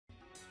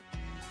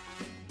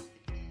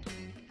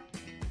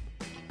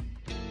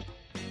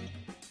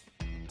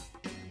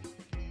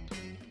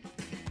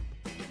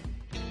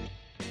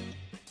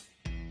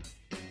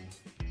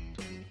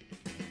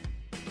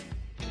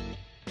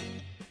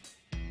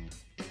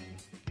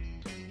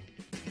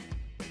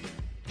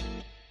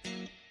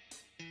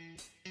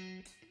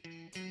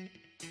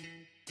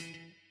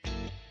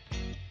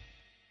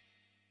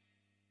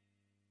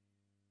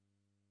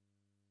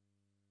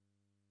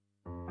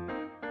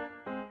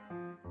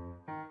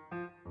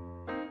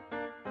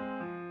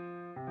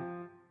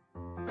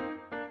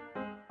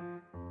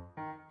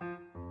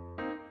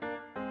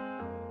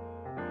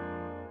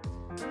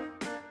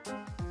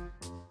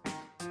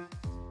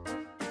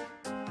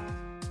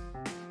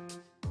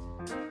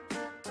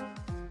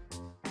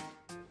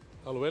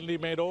Well, Wendy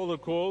made all the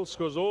calls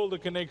because all the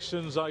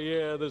connections are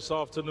here this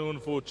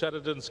afternoon for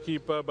Chatterton's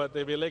keeper, but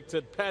they've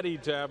elected Paddy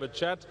to have a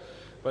chat.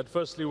 But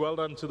firstly, well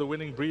done to the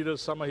winning breeder,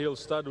 Summerhill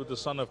Stud with the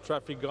son of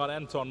Traffic Guard,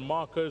 Anton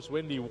Marcos,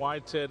 Wendy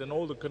Whitehead, and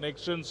all the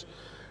connections.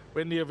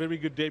 Wendy, a very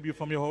good debut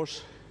from your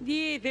horse.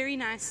 Yeah, very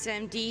nice,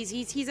 Dees.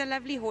 He's a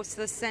lovely horse,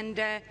 this, and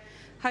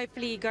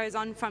hopefully he goes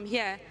on from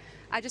here.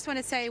 I just want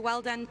to say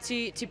well done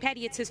to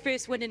Paddy. It's his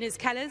first win in his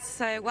colours,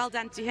 so well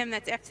done to him.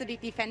 That's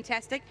absolutely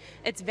fantastic.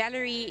 It's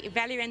Valerie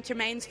and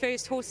Tremaine's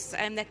first horse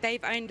that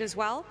they've owned as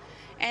well.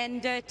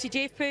 And to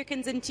Jeff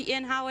Perkins and to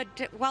Ian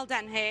Howard, well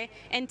done, hey.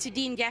 And to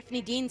Dean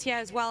Gaffney, Dean's here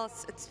as well.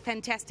 It's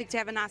fantastic to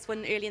have a nice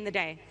win early in the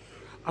day.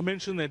 I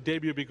mentioned that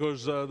debut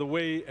because the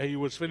way he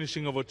was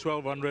finishing over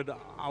 1200,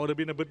 I would have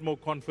been a bit more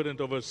confident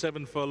over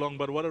 7 furlong,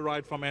 but what a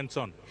ride from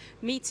Anton.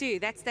 Me too.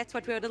 That's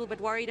what we're a little bit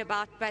worried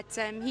about, but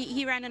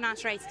he ran a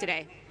nice race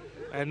today.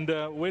 And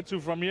where to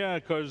from here?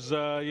 Because,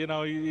 you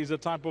know, he's a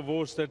type of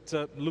horse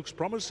that looks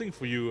promising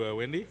for you,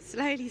 Wendy.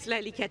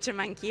 Slowly catch a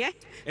monkey, eh?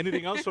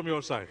 Anything else from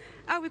your side?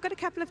 Oh, we've got a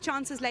couple of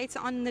chances later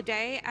on in the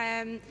day.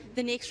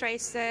 The next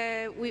race,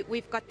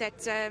 we've got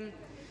that...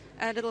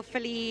 a little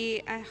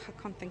filly, I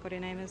can't think what her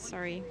name is,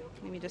 sorry.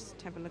 Let me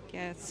just have a look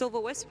here. Silver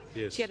Wisp.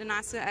 Yes. She had a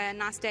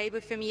nice debut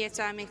for me,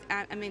 so I'm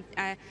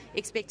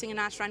expecting a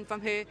nice run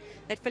from her.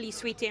 That filly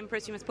Sweet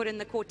Empress, you must put in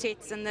the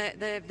quartets and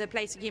the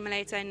place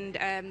accumulator and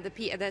the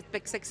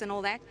Big Six and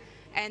all that.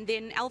 And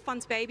then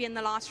Alphonse Baby in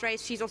the last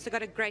race, she's also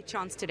got a great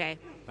chance today.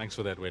 Thanks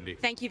for that, Wendy.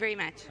 Thank you very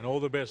much. And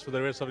all the best for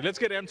the rest of it. Let's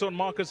get Anton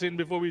Marcus in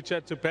before we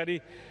chat to Paddy.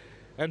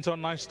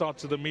 Anton, nice start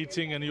to the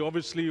meeting, and he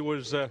obviously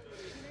was...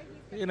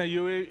 you know,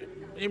 you were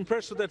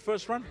impressed with that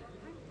first run?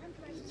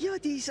 Yeah,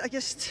 I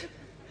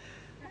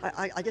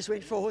just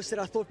went for a horse that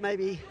I thought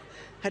maybe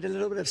had a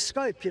little bit of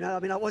scope, you know. I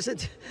mean, I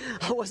wasn't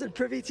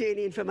privy to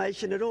any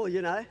information at all,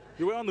 you know.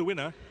 You were on the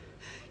winner?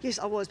 Yes,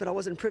 I was, but I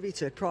wasn't privy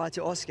to it prior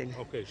to asking.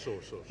 Okay, sure.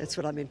 That's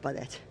what I meant by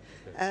that.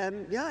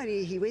 Okay. Yeah, and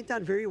he went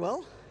down very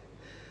well,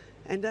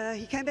 and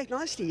he came back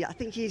nicely. I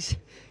think he's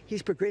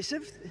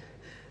progressive.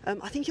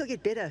 I think he'll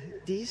get better,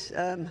 Dees,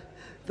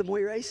 the more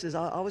he races.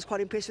 I was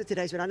quite impressed with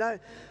today's win.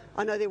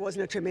 I know there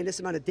wasn't a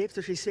tremendous amount of depth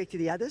with respect to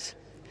the others,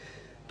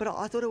 but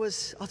I thought it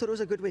was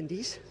a good win,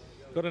 Dees.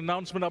 Got an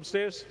announcement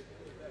upstairs?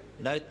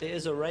 Note there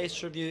is a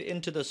race review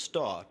into the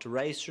start.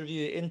 Race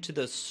review into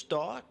the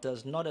start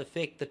does not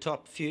affect the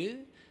top few.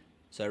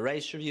 So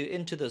race review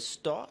into the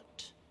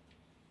start.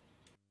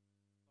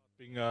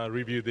 Being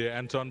reviewed there,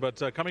 Anton.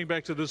 But coming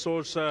back to this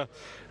horse,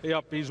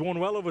 yep, he's won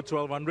well over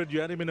 1200.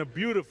 You had him in a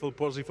beautiful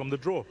posse from the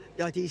draw.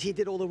 Yeah, Dees, he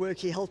did all the work.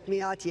 He helped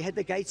me out. He had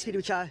the gate speed,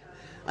 which I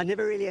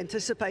never really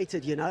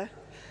anticipated, you know.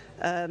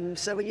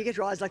 So when you get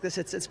rides like this,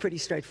 it's pretty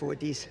straightforward,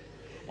 Dees.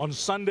 On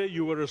Sunday,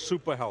 you were a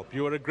super help.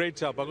 You were a great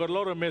help. I got a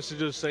lot of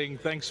messages saying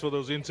thanks for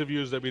those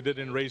interviews that we did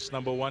in race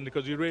number 1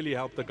 because you really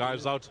helped the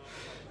guys out.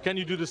 Can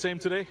you do the same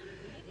today?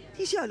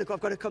 Dees, yeah, look,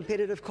 I've got a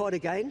competitive card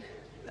again.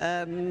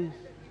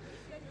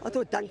 I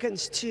thought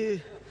Duncan's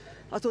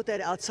I thought they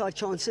had outside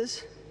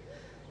chances.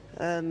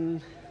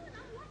 I'm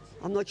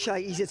not sure how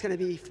easy it's going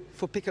to be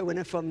for pick a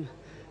winner from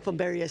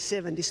barrier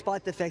 7,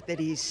 despite the fact that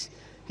he's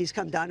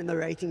come down in the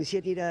ratings.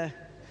 He'd need an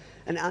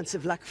ounce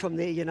of luck from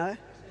there, you know.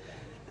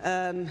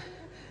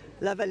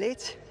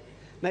 Lavalette,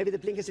 maybe the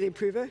blinkers will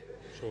improve her.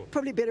 Sure.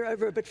 Probably better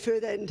over a bit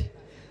further and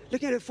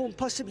looking at her form,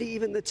 possibly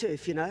even the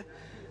turf, you know.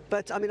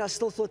 But I mean, I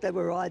still thought they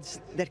were rides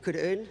that could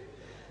earn.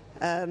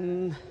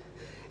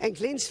 And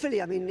Glenn's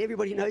filly, I mean,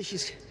 everybody knows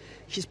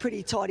she's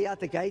pretty tidy out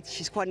the gate.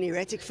 She's quite an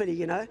erratic filly,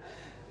 you know.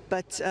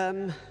 But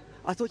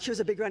I thought she was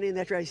a big runner in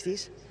that race,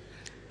 Dees.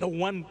 The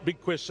one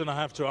big question I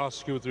have to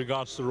ask you with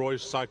regards to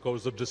Roy's Psycho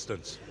is the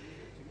distance.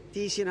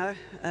 Dees, you know,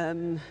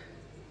 I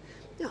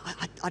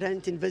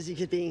don't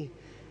envisage it being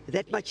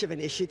that much of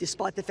an issue,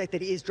 despite the fact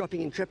that he is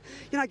dropping in trip.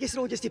 You know, I guess it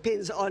all just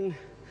depends on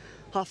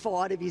how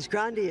far out of his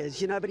ground he is,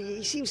 you know, but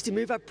he seems to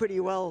move up pretty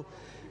well,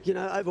 you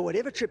know, over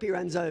whatever trip he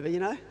runs over, you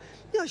know.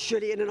 You know,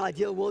 surely in an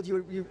ideal world,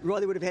 you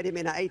rather would have had him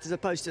in an 8 as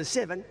opposed to a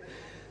 7.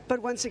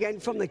 But once again,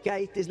 from the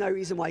gate, there's no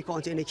reason why he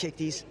can't earn a check,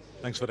 Dees.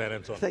 Thanks for that,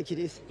 Anton. Thank you,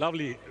 Dees.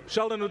 Lovely.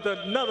 Sheldon with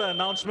another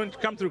announcement.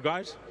 Come through,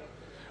 guys.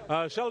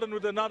 Sheldon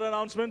with another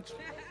announcement.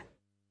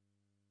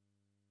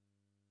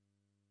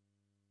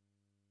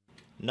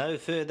 No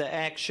further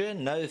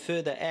action. No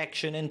further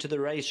action into the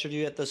race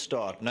review at the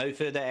start. No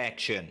further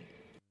action.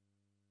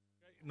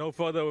 No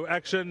further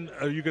action.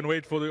 You can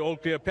wait for the all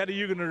clear. Paddy,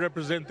 you're going to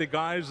represent the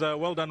guys.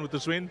 Well done with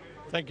this win.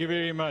 Thank you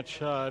very much.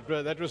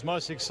 That was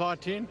most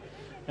exciting.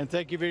 And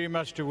thank you very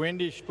much to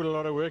Wendy. She put a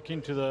lot of work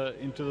into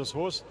this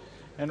horse.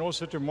 And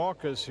also to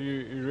Marcus,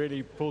 who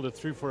really pulled it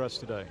through for us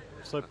today.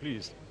 So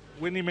pleased.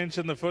 Wendy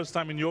mentioned the first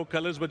time in your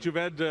colours, but you've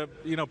had,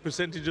 you know,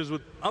 percentages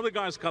with other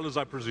guys' colours,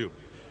 I presume.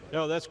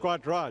 Yeah, that's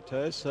quite right.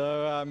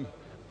 So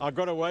I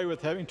got away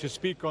with having to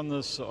speak on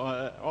this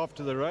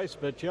after the race,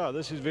 but yeah,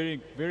 this is very,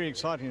 very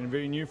exciting and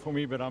very new for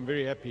me, but I'm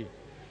very happy.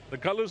 The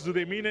colours, do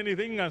they mean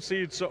anything? I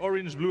see it's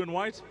orange, blue and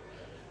white.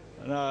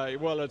 No,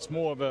 well, it's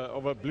more of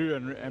a blue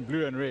and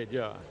blue and red,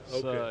 yeah.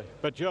 So, Okay.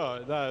 but yeah,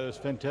 that was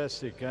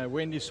fantastic.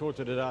 Wendy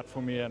sorted it out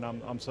for me, and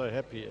I'm so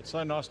happy. It's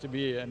so nice to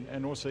be here,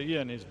 and also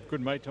Ian is a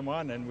good mate of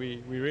mine, and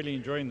we're really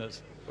enjoying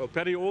this. Well,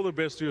 Paddy, all the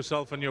best to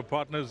yourself and your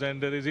partners,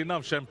 and there is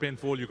enough champagne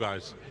for all you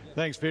guys.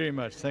 Thanks very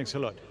much. Thanks a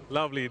lot.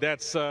 Lovely.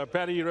 That's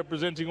Paddy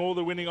representing all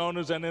the winning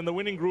owners, and in the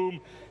winning groom,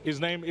 his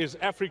name is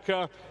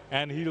Africa,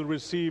 and he'll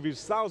receive his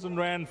 1,000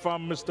 Rand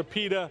from Mr.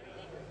 Peter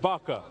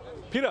Barker.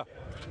 Peter,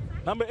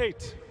 number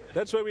 8.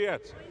 That's where we're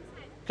at.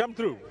 Come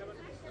through.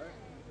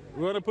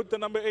 We want to put the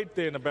number 8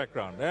 there in the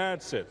background.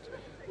 That's it.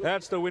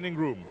 That's the winning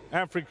groom,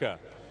 Africa,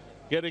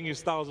 getting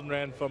his 1,000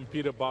 Rand from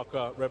Peter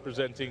Barker,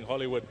 representing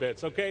Hollywood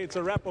Bets. Okay, it's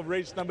a wrap of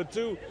race number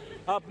 2.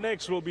 Up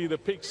next will be the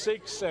pick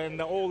 6,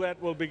 and all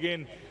that will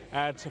begin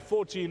at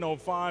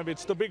 14:05.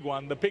 It's the big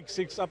one, the pick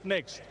 6 up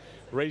next,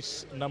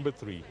 race number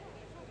 3.